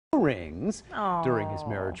rings during his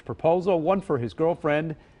marriage proposal, one for his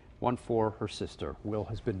girlfriend, one for her sister. Will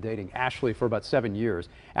has been dating Ashley for about 7 years.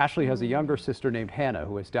 Ashley has a younger sister named Hannah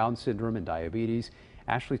who has Down syndrome and diabetes.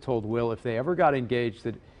 Ashley told Will if they ever got engaged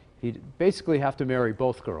that he'd basically have to marry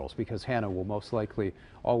both girls because Hannah will most likely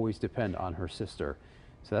always depend on her sister.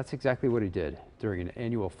 So that's exactly what he did. During an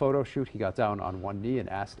annual photo shoot, he got down on one knee and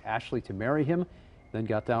asked Ashley to marry him, then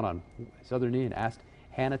got down on his other knee and asked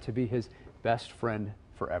Hannah to be his best friend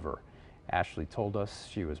forever. Ashley told us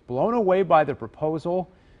she was blown away by the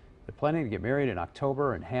proposal. They're planning to get married in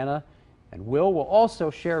October, and Hannah and Will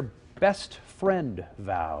also share best friend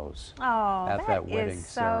vows at that wedding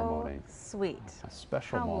ceremony. Sweet. A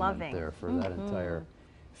special How moment loving. there for that entire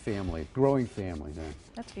family, growing family there.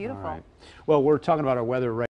 That's beautiful. All right. Well, we're talking about our weather right